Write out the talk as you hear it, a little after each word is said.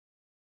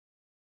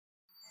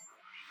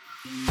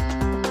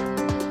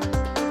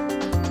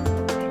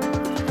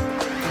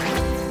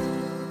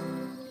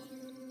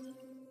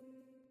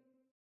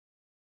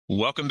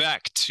Welcome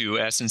back to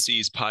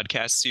S&C's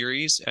podcast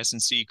series,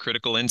 S&C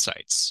Critical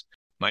Insights.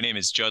 My name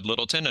is Judd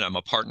Littleton, and I'm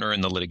a partner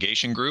in the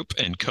litigation group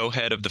and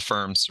co-head of the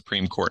firm's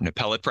Supreme Court and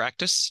appellate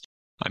practice.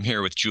 I'm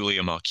here with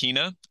Julia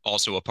Malkina,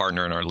 also a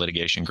partner in our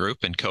litigation group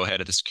and co-head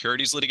of the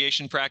securities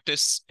litigation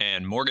practice,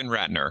 and Morgan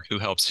Ratner, who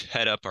helps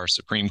head up our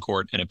Supreme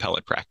Court and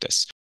appellate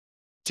practice.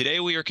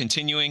 Today, we are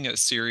continuing a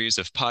series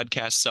of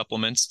podcast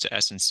supplements to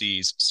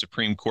S&C's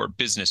Supreme Court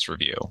Business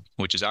Review,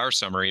 which is our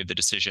summary of the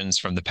decisions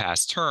from the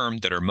past term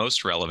that are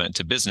most relevant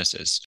to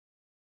businesses.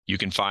 You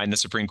can find the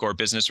Supreme Court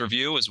Business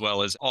Review, as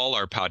well as all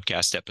our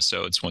podcast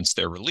episodes once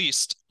they're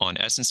released, on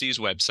S&C's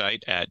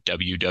website at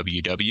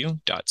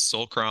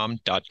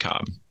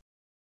www.sulcrom.com.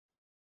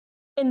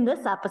 In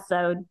this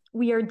episode,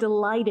 we are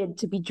delighted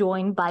to be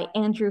joined by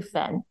Andrew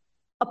Finn,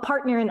 a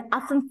partner in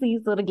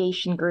S&C's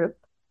litigation group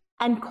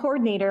and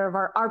coordinator of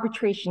our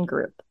arbitration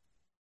group.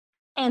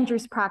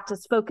 Andrew's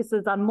practice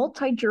focuses on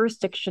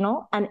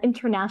multi-jurisdictional and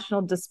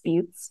international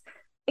disputes,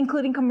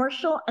 including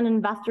commercial and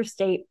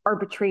investor-state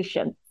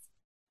arbitrations.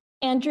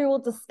 Andrew will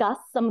discuss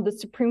some of the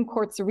Supreme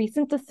Court's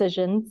recent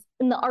decisions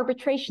in the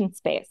arbitration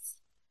space,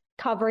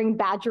 covering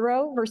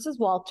Badgerow versus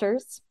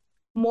Walters,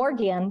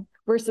 Morgan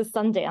versus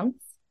Sundance,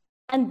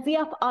 and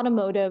ZF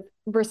Automotive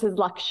versus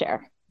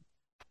Luxshare.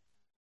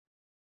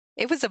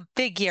 It was a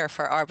big year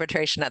for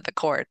arbitration at the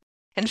court.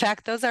 In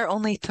fact, those are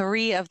only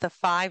 3 of the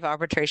 5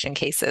 arbitration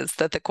cases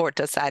that the court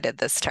decided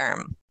this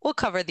term. We'll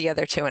cover the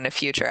other 2 in a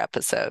future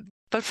episode.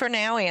 But for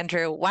now,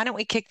 Andrew, why don't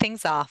we kick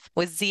things off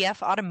with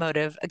ZF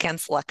Automotive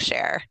against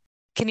Luxshare?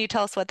 Can you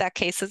tell us what that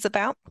case is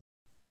about?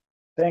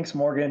 Thanks,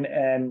 Morgan,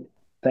 and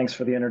thanks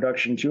for the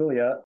introduction,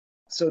 Julia.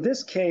 So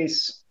this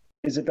case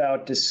is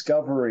about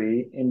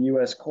discovery in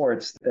U.S.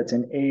 courts that's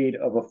in aid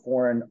of a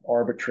foreign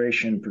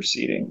arbitration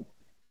proceeding.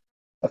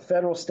 A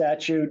federal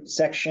statute,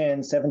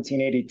 Section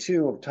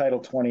 1782 of Title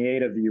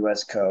 28 of the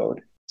U.S.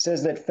 Code,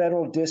 says that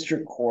federal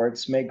district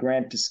courts may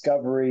grant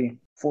discovery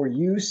for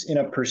use in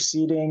a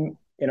proceeding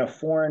in a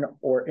foreign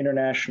or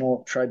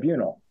international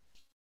tribunal.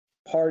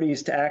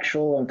 Parties to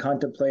actual and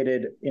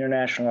contemplated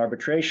international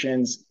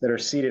arbitrations that are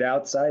seated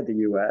outside the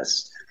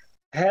U.S.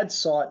 had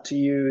sought to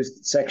use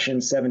Section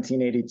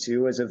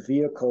 1782 as a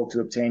vehicle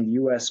to obtain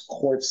U.S.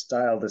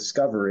 court-style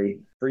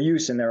discovery for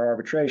use in their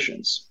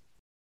arbitrations.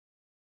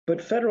 But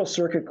federal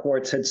circuit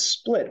courts had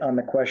split on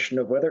the question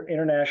of whether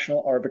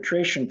international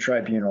arbitration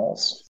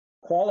tribunals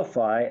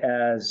qualify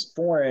as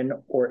foreign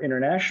or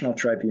international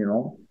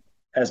tribunal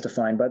as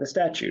defined by the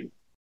statute.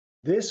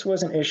 This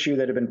was an issue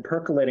that had been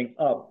percolating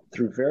up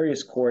through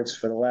various courts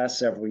for the last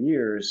several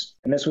years,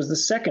 and this was the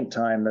second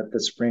time that the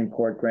Supreme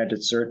Court granted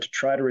cert to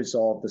try to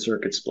resolve the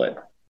circuit split.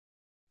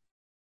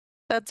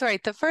 That's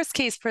right. The first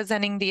case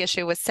presenting the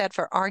issue was set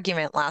for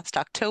argument last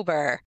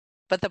October,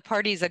 but the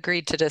parties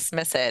agreed to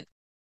dismiss it.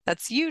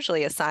 That's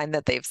usually a sign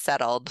that they've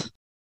settled.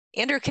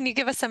 Andrew, can you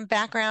give us some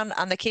background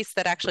on the case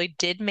that actually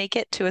did make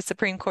it to a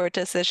Supreme Court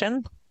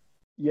decision?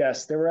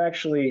 Yes, there were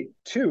actually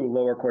 2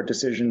 lower court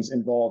decisions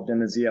involved in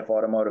the ZF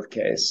Automotive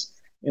case.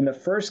 In the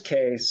first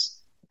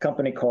case, a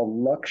company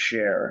called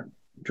Luxshare,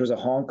 which was a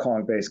Hong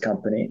Kong-based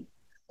company,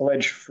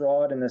 alleged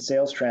fraud in the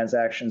sales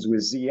transactions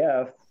with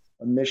ZF,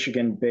 a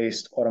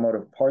Michigan-based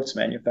automotive parts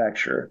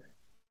manufacturer,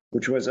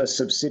 which was a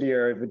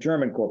subsidiary of a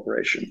German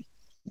corporation.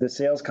 The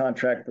sales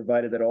contract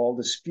provided that all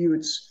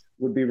disputes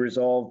would be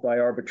resolved by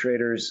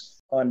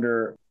arbitrators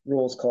under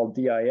rules called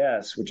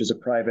DIS, which is a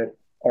private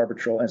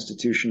arbitral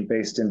institution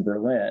based in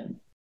Berlin.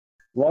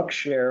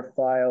 Luxshare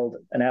filed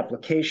an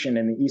application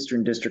in the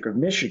Eastern District of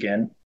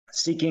Michigan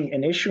seeking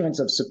an issuance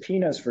of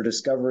subpoenas for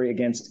discovery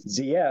against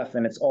ZF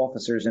and its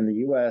officers in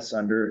the U.S.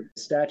 under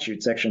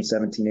statute Section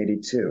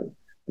 1782.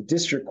 The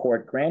district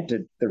court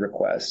granted the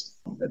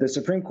request. The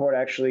Supreme Court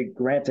actually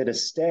granted a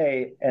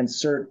stay and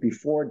cert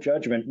before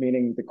judgment,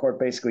 meaning the court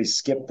basically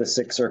skipped the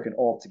Sixth Circuit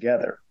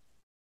altogether.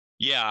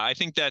 Yeah, I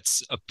think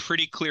that's a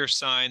pretty clear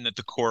sign that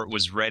the court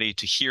was ready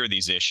to hear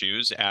these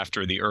issues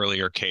after the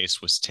earlier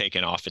case was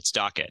taken off its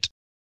docket.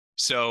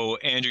 So,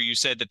 Andrew, you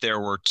said that there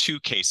were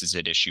 2 cases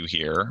at issue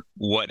here.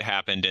 What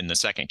happened in the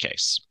second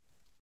case?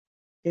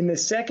 In the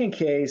second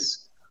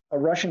case, a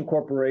Russian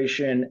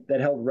corporation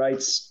that held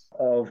rights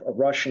of a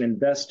Russian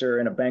investor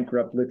in a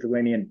bankrupt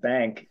Lithuanian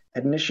bank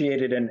had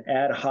initiated an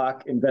ad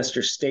hoc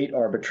investor-state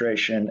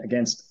arbitration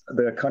against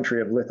the country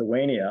of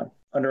Lithuania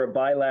under a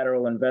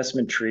bilateral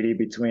investment treaty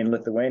between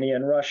Lithuania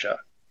and Russia.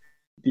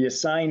 The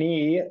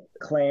assignee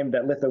claimed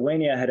that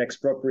Lithuania had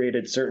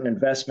expropriated certain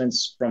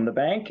investments from the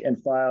bank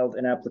and filed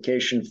an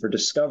application for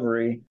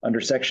discovery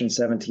under Section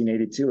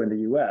 1782 in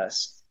the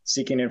U.S.,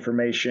 seeking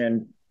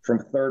information from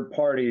third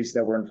parties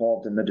that were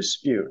involved in the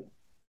dispute.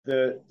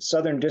 The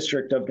Southern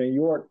District of New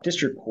York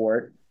District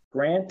Court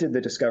granted the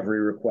discovery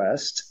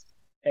request,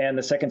 and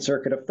the Second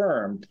Circuit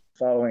affirmed,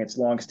 following its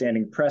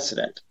longstanding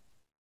precedent.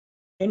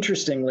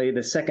 Interestingly,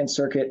 the Second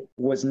Circuit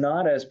was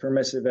not as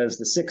permissive as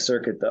the Sixth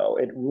Circuit, though.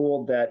 It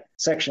ruled that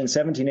Section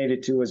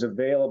 1782 was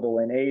available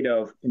in aid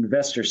of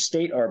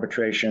investor-state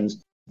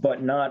arbitrations,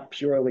 but not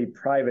purely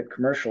private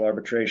commercial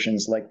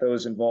arbitrations like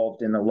those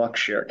involved in the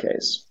Luxshare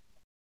case.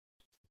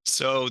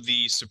 So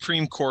the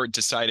Supreme Court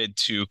decided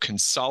to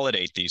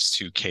consolidate these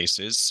two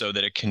cases so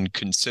that it can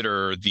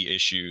consider the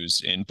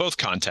issues in both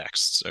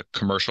contexts, a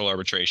commercial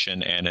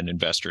arbitration and an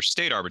investor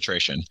state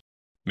arbitration.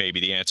 Maybe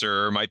the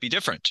answer might be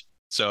different.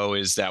 So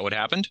is that what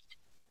happened?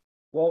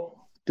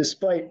 Well,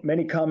 despite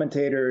many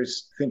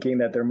commentators thinking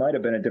that there might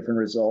have been a different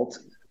result,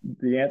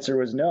 the answer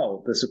was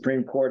no. The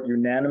Supreme Court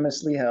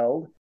unanimously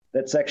held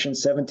that Section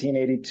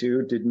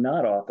 1782 did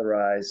not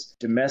authorize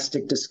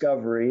domestic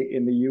discovery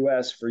in the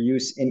U.S. for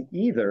use in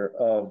either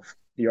of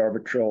the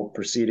arbitral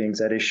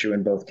proceedings at issue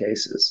in both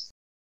cases.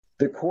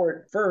 The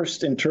court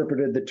first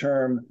interpreted the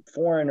term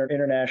foreign or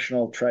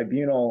international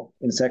tribunal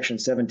in Section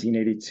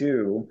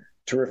 1782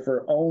 to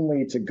refer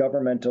only to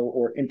governmental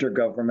or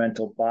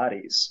intergovernmental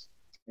bodies.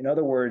 In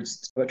other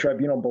words, a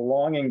tribunal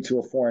belonging to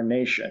a foreign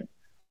nation,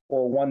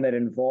 or one that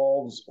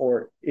involves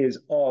or is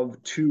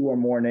of two or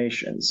more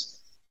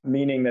nations,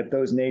 meaning that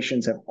those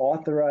nations have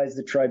authorized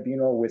the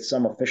tribunal with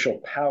some official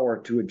power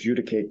to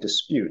adjudicate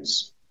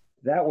disputes.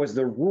 That was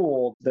the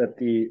rule that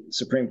the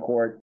Supreme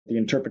Court, the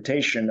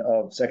interpretation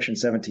of Section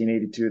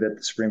 1782 that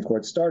the Supreme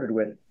Court started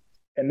with,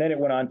 and then it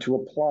went on to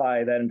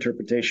apply that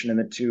interpretation in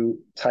the two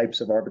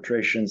types of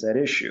arbitrations at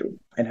issue,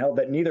 and held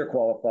that neither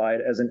qualified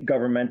as a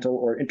governmental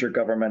or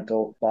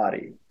intergovernmental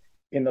body.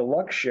 In the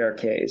Luxshare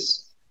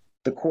case,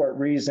 the court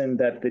reasoned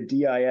that the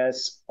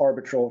DIS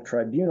arbitral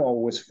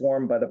tribunal was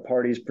formed by the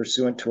parties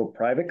pursuant to a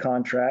private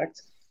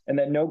contract, and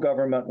that no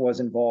government was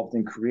involved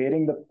in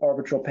creating the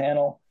arbitral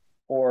panel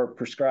or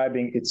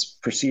prescribing its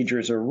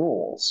procedures or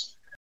rules.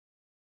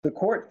 The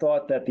court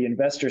thought that the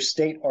investor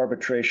state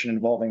arbitration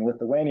involving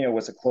Lithuania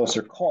was a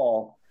closer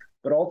call,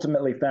 but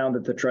ultimately found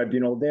that the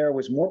tribunal there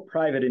was more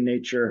private in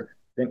nature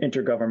than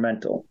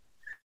intergovernmental.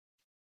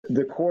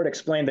 The court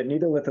explained that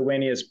neither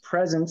Lithuania's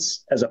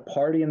presence as a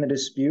party in the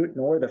dispute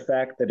nor the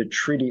fact that a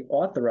treaty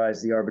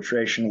authorized the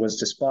arbitration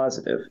was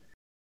dispositive,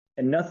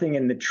 and nothing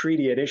in the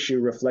treaty at issue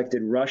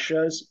reflected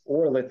Russia's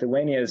or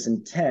Lithuania's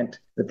intent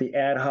that the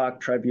ad hoc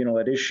tribunal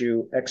at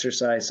issue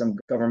exercise some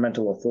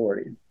governmental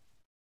authority.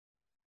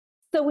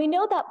 So we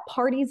know that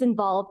parties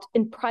involved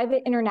in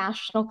private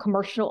international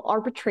commercial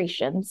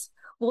arbitrations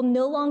will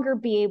no longer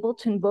be able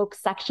to invoke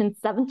Section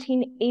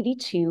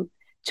 1782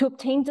 to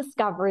obtain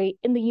discovery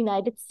in the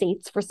United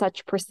States for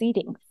such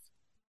proceedings.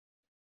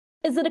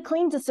 Is it a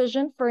clean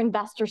decision for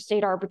investor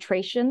state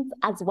arbitrations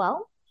as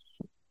well?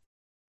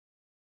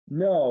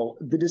 No,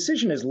 the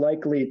decision is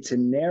likely to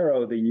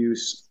narrow the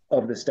use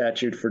of the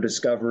statute for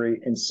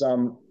discovery in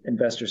some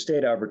investor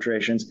state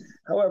arbitrations.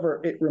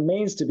 However, it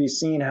remains to be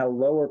seen how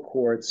lower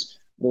courts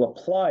will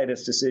apply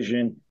this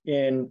decision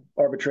in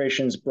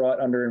arbitrations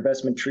brought under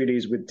investment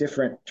treaties with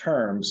different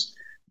terms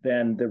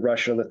than the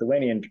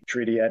Russia-Lithuanian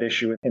treaty at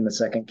issue in the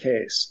second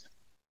case.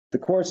 The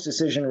court's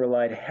decision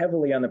relied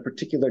heavily on the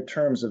particular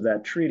terms of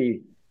that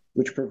treaty,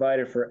 which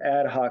provided for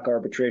ad hoc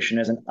arbitration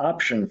as an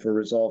option for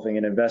resolving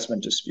an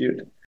investment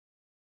dispute.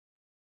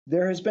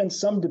 There has been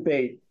some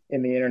debate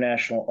in the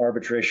international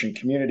arbitration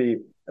community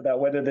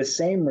about whether the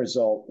same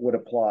result would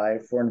apply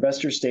for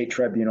investor state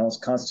tribunals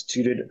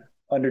constituted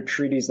under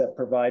treaties that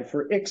provide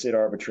for ICSID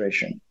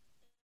arbitration,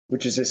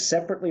 which is a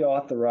separately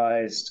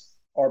authorized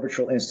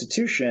arbitral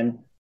institution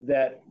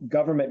that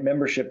government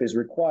membership is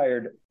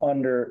required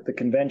under the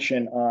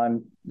Convention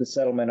on the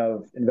Settlement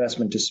of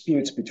Investment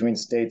Disputes between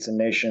states and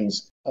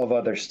nations of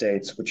other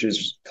states, which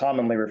is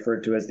commonly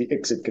referred to as the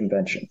ICSID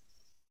Convention.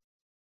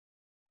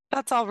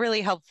 That's all really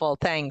helpful.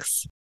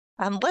 Thanks.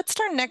 Let's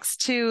turn next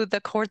to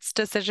the court's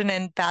decision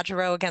in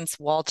Badgerow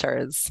against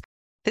Walters.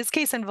 This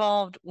case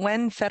involved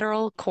when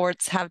federal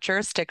courts have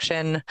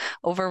jurisdiction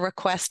over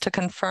requests to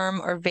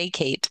confirm or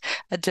vacate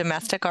a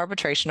domestic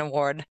arbitration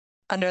award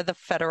under the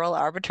Federal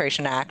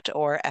Arbitration Act,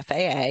 or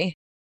FAA.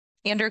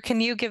 Andrew,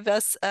 can you give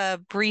us a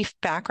brief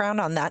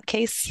background on that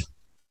case?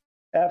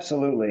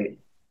 Absolutely.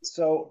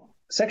 So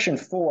Section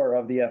 4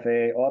 of the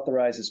FAA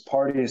authorizes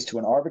parties to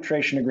an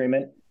arbitration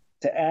agreement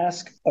to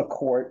ask a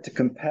court to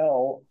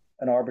compel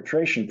an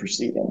arbitration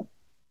proceeding.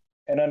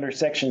 And under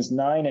Sections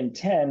 9 and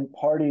 10,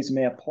 parties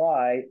may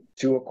apply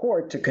to a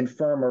court to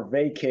confirm or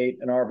vacate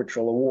an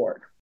arbitral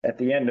award at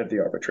the end of the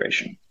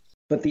arbitration.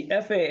 But the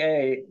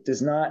FAA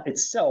does not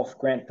itself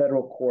grant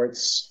federal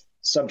courts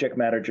subject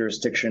matter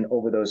jurisdiction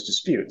over those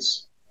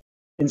disputes.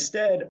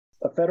 Instead,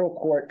 a federal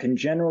court can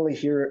generally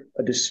hear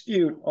a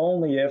dispute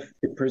only if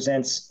it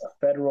presents a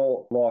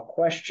federal law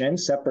question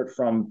separate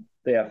from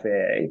the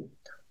FAA,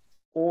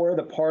 or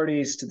the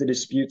parties to the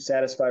dispute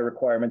satisfy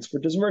requirements for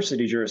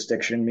diversity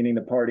jurisdiction, meaning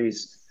the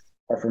parties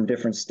are from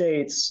different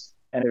states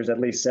and there's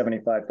at least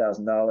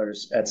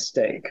 $75,000 at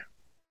stake.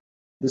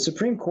 The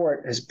Supreme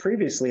Court has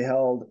previously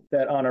held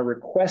that on a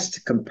request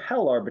to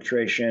compel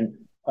arbitration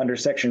under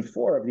Section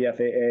 4 of the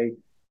FAA,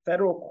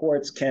 federal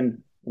courts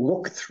can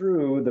look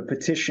through the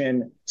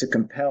petition to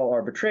compel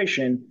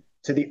arbitration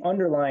to the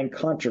underlying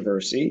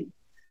controversy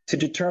to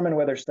determine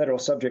whether federal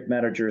subject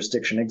matter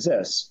jurisdiction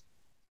exists.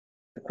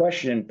 The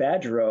question in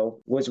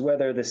Badgerow was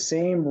whether the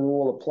same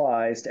rule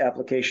applies to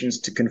applications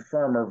to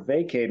confirm or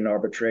vacate an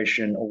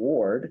arbitration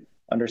award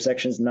under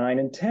Sections 9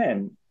 and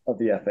 10 of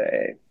the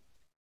FAA.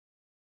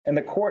 And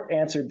the court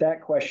answered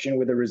that question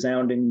with a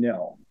resounding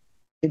no.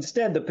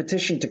 Instead, the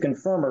petition to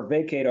confirm or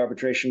vacate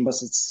arbitration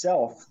must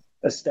itself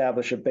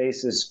establish a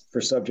basis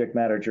for subject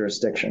matter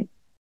jurisdiction.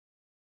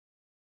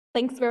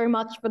 Thanks very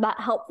much for that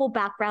helpful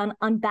background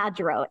on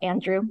Badgerow,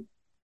 Andrew.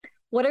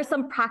 What are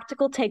some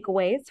practical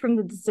takeaways from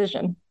the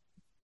decision?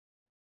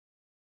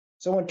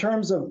 So in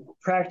terms of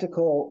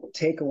practical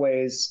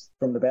takeaways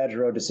from the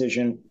Badgerow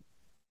decision,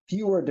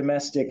 fewer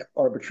domestic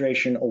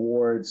arbitration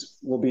awards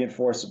will be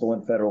enforceable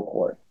in federal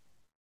court.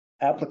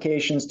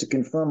 Applications to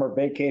confirm or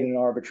vacate an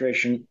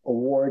arbitration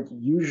award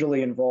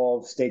usually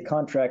involve state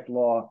contract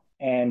law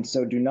and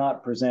so do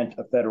not present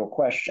a federal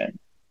question.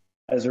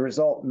 As a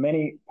result,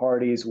 many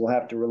parties will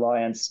have to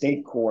rely on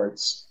state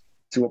courts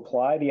to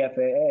apply the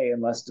FAA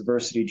unless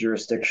diversity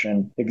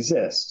jurisdiction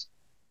exists.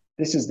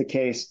 This is the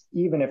case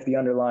even if the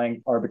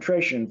underlying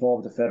arbitration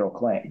involved a federal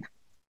claim.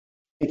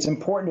 It's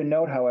important to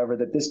note, however,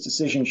 that this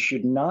decision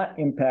should not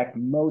impact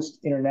most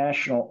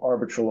international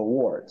arbitral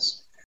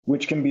awards,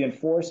 which can be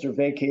enforced or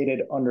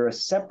vacated under a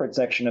separate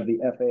section of the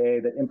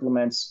FAA that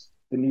implements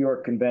the New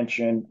York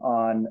Convention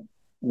on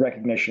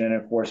Recognition and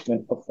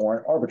Enforcement of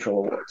Foreign Arbitral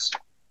Awards.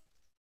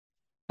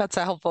 That's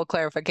a helpful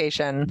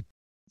clarification.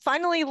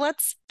 Finally,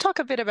 let's talk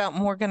a bit about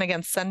Morgan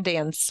against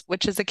Sundance,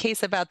 which is a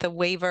case about the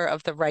waiver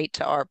of the right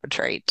to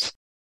arbitrate.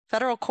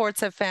 Federal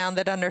courts have found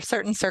that under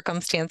certain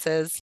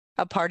circumstances,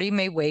 a party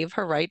may waive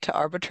her right to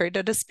arbitrate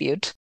a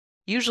dispute,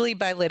 usually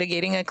by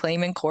litigating a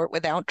claim in court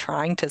without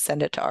trying to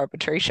send it to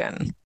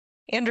arbitration.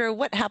 Andrew,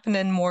 what happened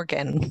in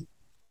Morgan?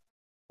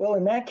 Well,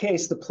 in that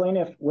case, the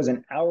plaintiff was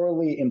an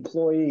hourly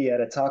employee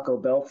at a Taco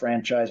Bell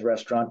franchise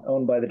restaurant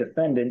owned by the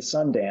defendant,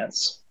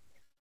 Sundance.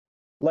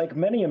 Like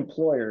many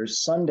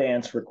employers,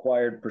 Sundance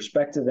required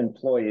prospective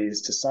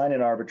employees to sign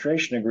an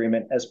arbitration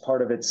agreement as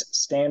part of its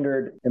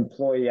standard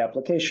employee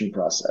application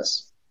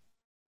process.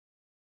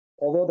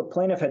 Although the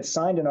plaintiff had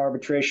signed an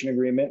arbitration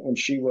agreement when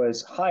she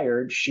was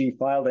hired, she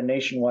filed a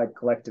nationwide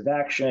collective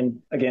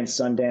action against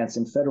Sundance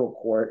in federal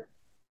court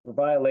for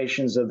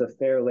violations of the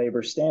Fair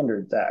Labor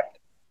Standards Act,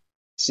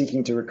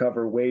 seeking to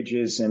recover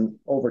wages and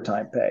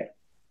overtime pay.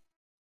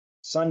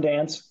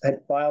 Sundance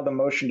had filed a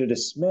motion to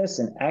dismiss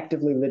and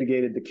actively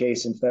litigated the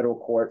case in federal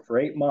court for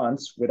 8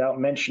 months without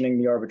mentioning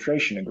the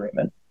arbitration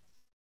agreement.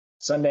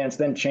 Sundance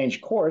then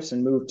changed course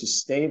and moved to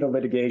stay the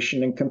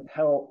litigation and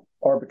compel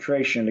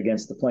arbitration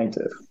against the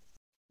plaintiff.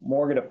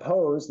 Morgan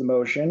opposed the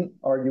motion,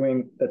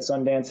 arguing that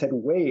Sundance had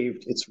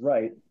waived its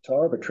right to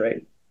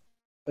arbitrate.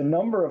 A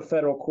number of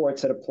federal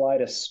courts had applied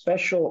a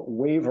special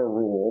waiver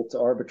rule to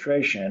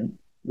arbitration,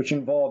 which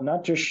involved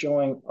not just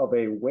showing of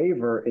a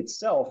waiver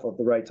itself of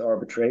the right to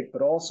arbitrate,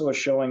 but also a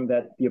showing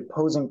that the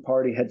opposing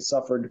party had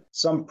suffered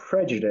some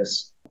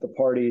prejudice, the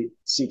party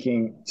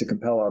seeking to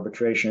compel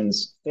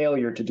arbitration's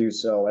failure to do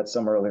so at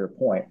some earlier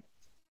point.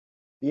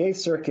 The Eighth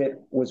Circuit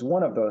was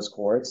one of those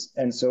courts,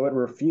 and so it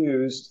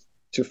refused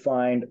to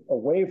find a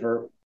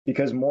waiver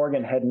because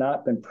Morgan had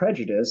not been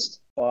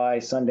prejudiced by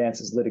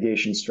Sundance's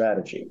litigation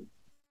strategy.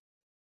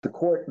 The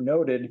court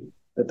noted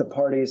that the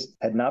parties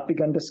had not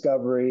begun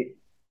discovery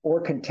or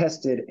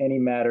contested any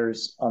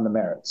matters on the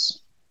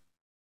merits.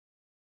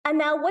 And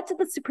now, what did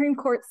the Supreme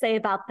Court say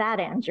about that,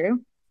 Andrew?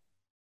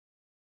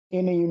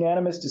 In a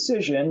unanimous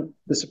decision,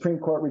 the Supreme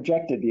Court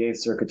rejected the Eighth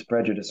Circuit's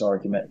prejudice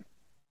argument.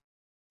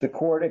 The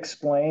court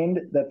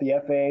explained that the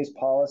FAA's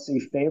policy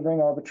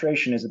favoring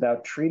arbitration is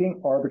about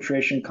treating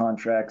arbitration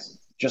contracts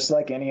just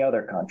like any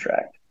other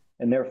contract,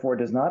 and therefore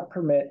does not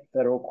permit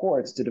federal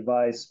courts to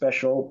devise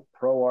special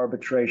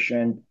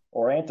pro-arbitration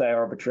or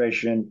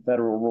anti-arbitration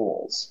federal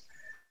rules.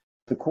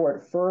 The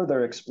court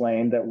further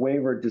explained that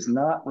waiver does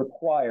not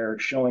require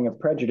showing of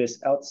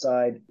prejudice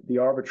outside the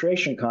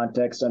arbitration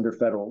context under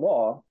federal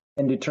law,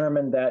 and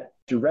determined that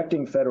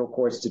directing federal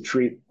courts to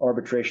treat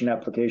arbitration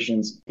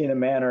applications in a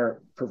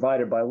manner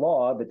provided by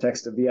law, the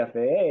text of the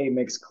FAA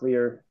makes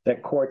clear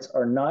that courts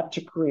are not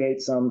to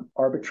create some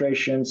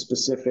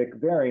arbitration-specific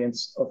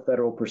variants of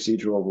federal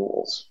procedural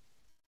rules.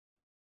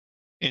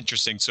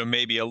 Interesting. So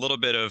maybe a little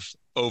bit of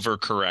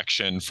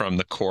overcorrection from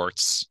the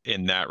courts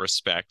in that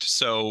respect.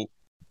 So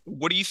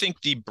what do you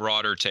think the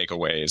broader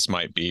takeaways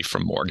might be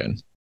from Morgan?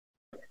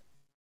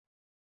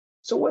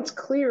 So what's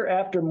clear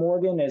after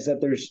Morgan is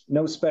that there's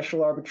no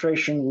special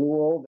arbitration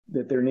rule,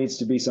 that there needs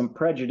to be some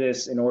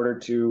prejudice in order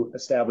to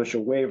establish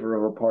a waiver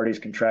of a party's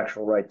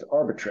contractual right to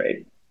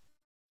arbitrate.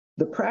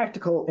 The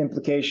practical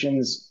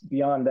implications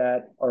beyond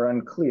that are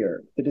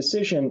unclear. The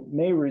decision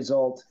may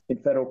result in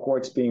federal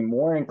courts being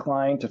more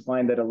inclined to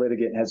find that a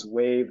litigant has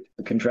waived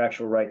the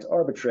contractual right to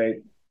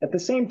arbitrate. At the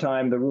same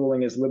time, the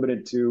ruling is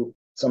limited to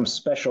some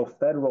special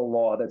federal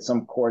law that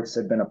some courts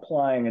have been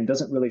applying and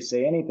doesn't really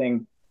say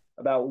anything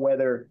about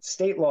whether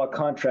state law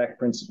contract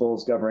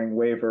principles governing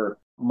waiver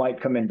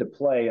might come into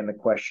play in the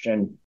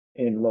question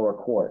in lower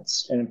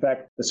courts. And in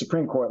fact, the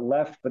Supreme Court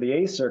left for the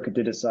Eighth Circuit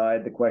to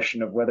decide the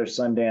question of whether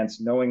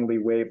Sundance knowingly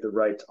waived the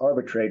right to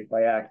arbitrate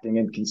by acting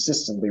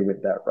inconsistently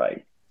with that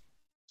right.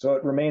 So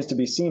it remains to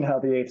be seen how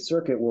the Eighth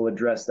Circuit will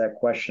address that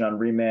question on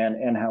remand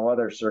and how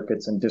other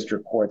circuits and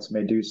district courts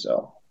may do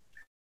so.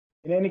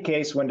 In any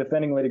case, when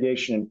defending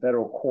litigation in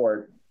federal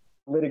court,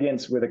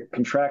 litigants with a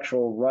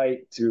contractual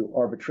right to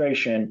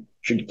arbitration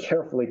should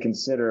carefully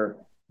consider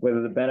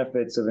whether the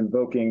benefits of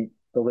invoking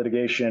the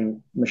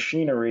litigation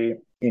machinery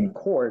in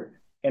court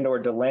and or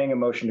delaying a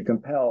motion to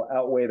compel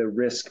outweigh the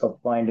risk of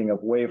finding of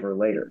waiver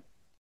later.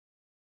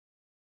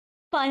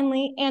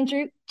 Finally,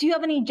 Andrew, do you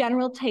have any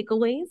general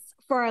takeaways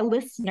for our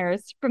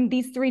listeners from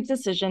these three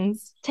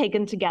decisions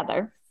taken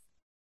together?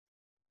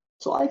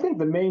 So I think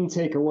the main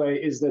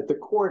takeaway is that the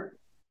court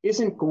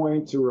isn't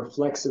going to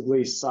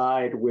reflexively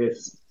side with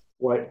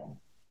what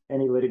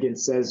any litigant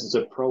says is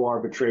a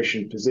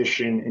pro-arbitration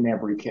position in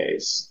every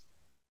case.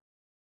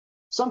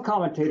 Some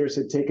commentators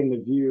had taken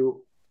the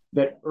view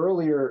that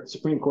earlier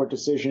Supreme Court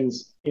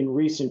decisions in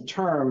recent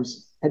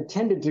terms had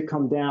tended to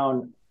come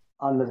down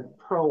on the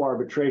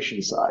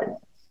pro-arbitration side,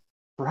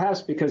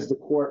 perhaps because the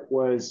court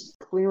was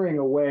clearing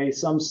away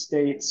some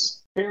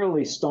states'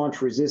 fairly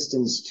staunch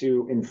resistance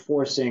to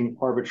enforcing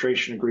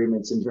arbitration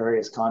agreements in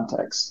various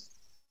contexts.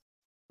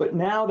 But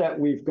now that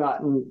we've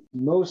gotten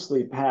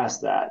mostly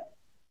past that,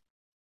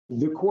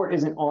 the court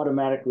isn't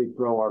automatically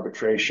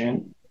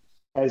pro-arbitration,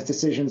 as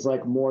decisions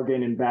like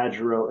Morgan and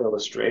Badgerow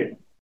illustrate.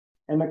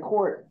 And the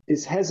court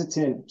is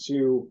hesitant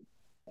to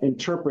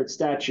interpret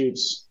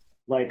statutes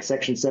like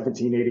Section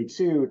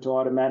 1782 to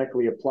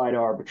automatically apply to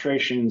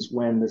arbitrations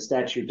when the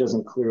statute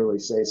doesn't clearly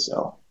say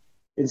so.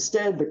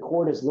 Instead, the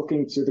court is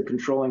looking to the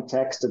controlling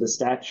text of the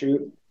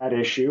statute at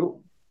issue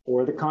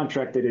or the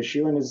contract at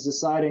issue and is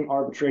deciding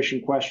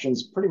arbitration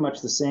questions pretty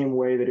much the same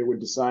way that it would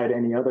decide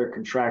any other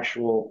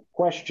contractual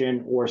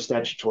question or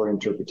statutory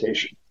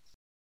interpretation.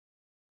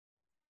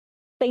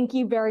 Thank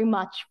you very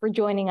much for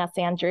joining us,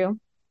 Andrew.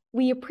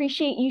 We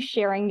appreciate you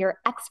sharing your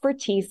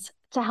expertise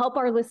to help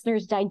our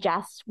listeners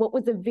digest what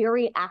was a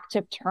very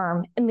active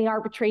term in the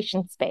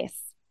arbitration space.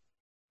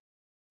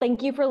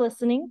 Thank you for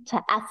listening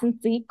to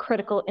S&C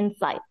Critical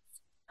Insights.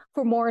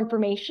 For more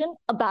information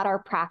about our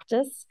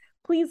practice,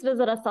 please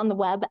visit us on the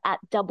web at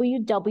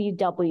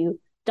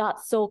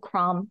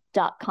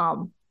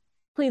www.solcrom.com.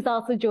 Please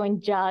also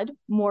join Judd,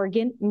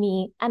 Morgan,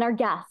 me, and our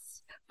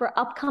guests for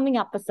upcoming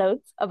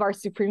episodes of our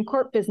Supreme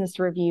Court Business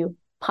Review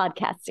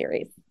podcast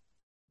series.